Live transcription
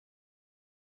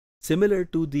Similar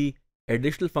to the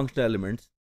additional functional elements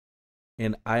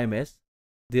in IMS,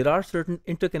 there are certain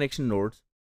interconnection nodes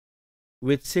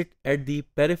which sit at the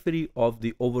periphery of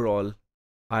the overall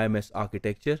IMS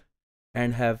architecture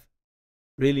and have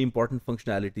really important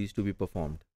functionalities to be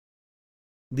performed.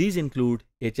 These include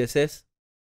HSS,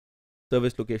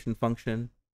 Service Location Function,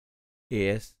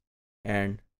 AS,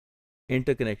 and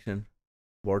Interconnection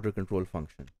Border Control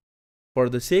Function. For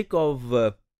the sake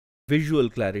of visual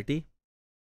clarity,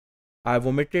 I've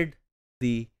omitted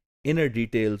the inner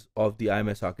details of the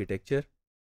IMS architecture.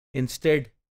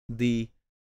 Instead, the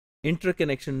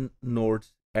interconnection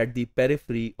nodes at the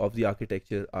periphery of the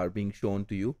architecture are being shown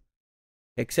to you.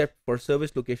 Except for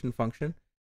Service Location Function,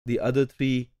 the other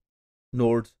three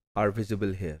nodes are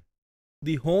visible here.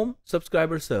 The home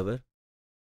subscriber server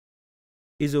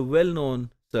is a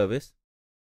well-known service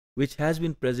which has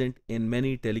been present in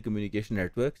many telecommunication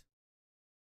networks.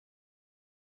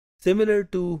 Similar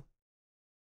to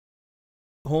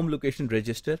home location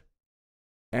register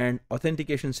and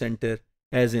authentication center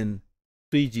as in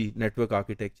 3G network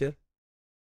architecture,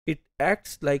 it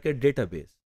acts like a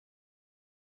database.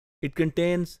 It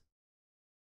contains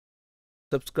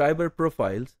subscriber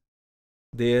profiles,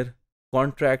 their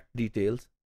contract details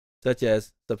such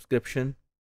as subscription,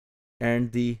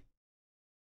 and the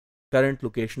current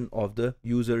location of the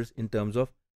users in terms of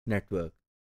network,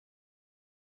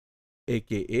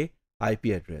 aka IP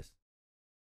address.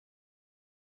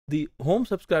 The home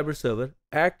subscriber server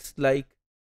acts like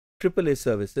AAA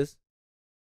services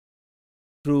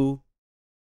through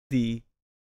the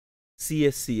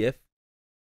CSCF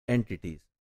entities.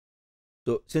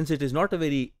 So since it is not a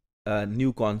very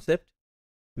new concept,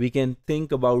 we can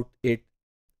think about it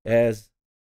as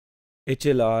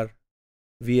HLR,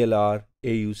 VLR,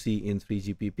 AUC in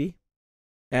 3GPP,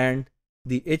 and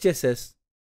the HSS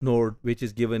node which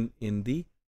is given in the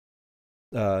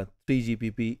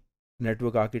 3GPP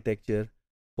network architecture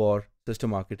for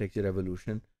system architecture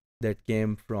evolution that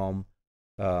came from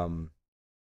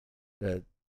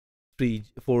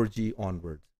 4G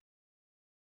onwards.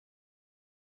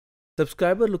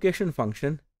 Subscriber location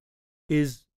function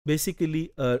is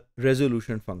basically a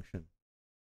resolution function.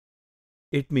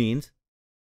 It means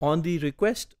on the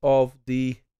request of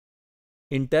the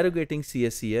interrogating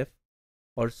CSCF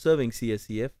or serving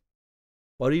CSCF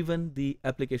or even the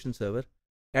application server,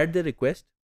 at the request,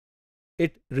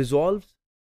 it resolves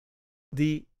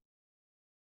the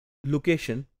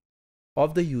location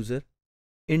of the user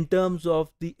in terms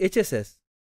of the HSS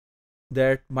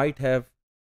that might have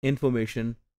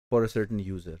information for a certain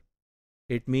user.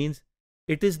 It means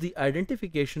it is the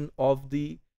identification of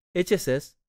the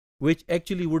HSS which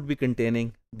actually would be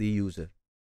containing the user.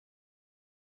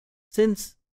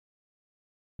 Since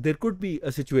there could be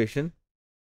a situation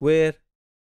where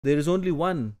there is only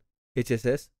one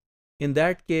HSS, in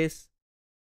that case,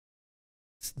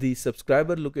 the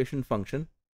subscriber location function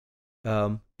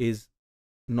is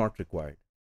not required.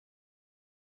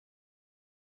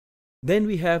 Then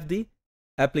we have the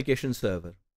application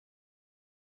server.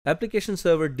 Application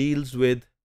server deals with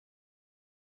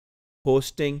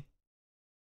hosting,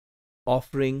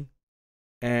 offering,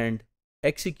 and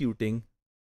executing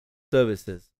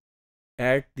services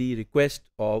at the request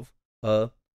of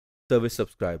a service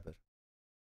subscriber.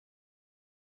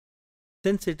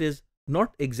 Since it is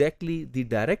not exactly the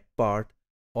direct part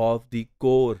of the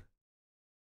core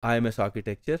IMS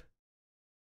architecture,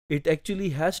 it actually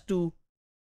has to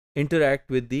interact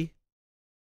with the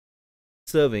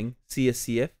serving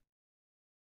CSCF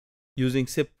using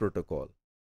SIP protocol.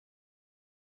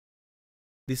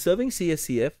 The serving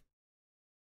CSCF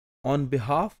on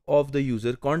behalf of the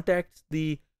user contacts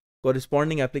the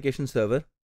corresponding application server.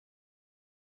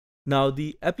 Now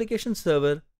the application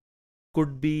server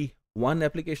could be one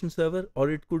application server or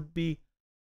it could be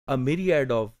a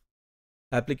myriad of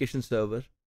application servers,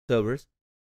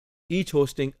 each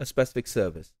hosting a specific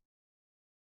service.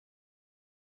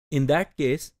 In that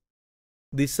case,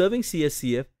 the serving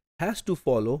CSCF has to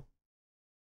follow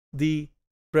the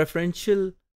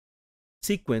preferential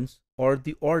sequence or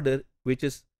the order which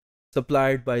is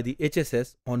supplied by the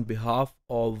HSS on behalf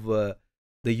of the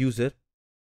user.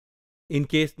 In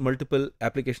case multiple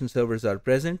application servers are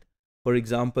present, for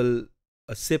example,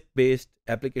 a SIP-based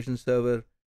application server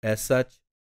as such,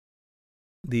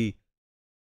 the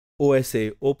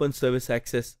OSA, Open Service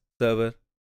Access Server,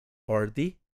 or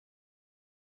the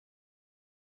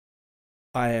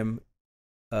IM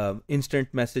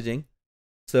instant messaging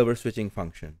server switching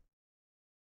function.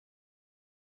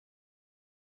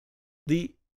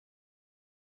 The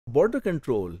border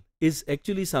control is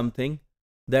actually something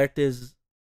that is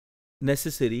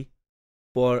necessary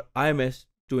for IMS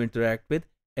to interact with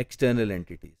external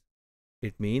entities.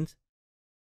 It means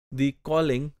the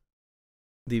calling,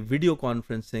 the video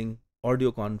conferencing,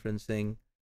 audio conferencing,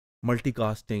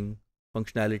 multicasting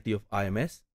functionality of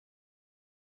IMS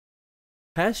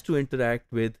has to interact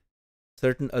with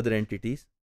certain other entities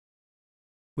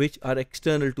which are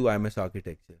external to IMS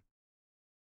architecture.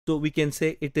 So we can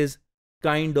say it is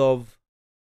kind of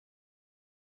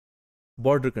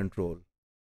border control.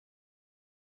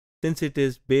 Since it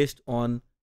is based on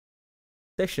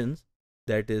sessions,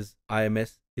 that is,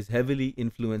 IMS is heavily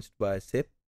influenced by SIP,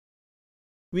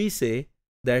 we say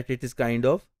that it is kind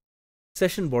of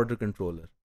session border controller.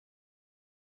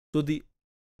 So the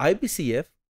IBCF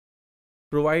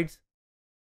provides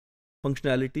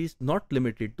functionalities not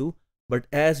limited to, but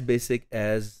as basic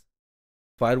as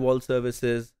firewall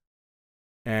services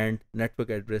and network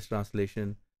address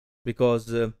translation,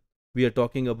 because we are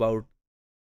talking about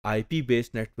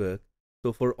IP-based network.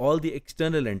 So for all the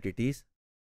external entities,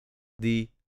 the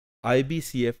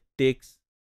IBCF takes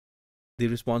the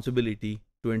responsibility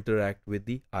to interact with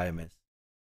the IMS.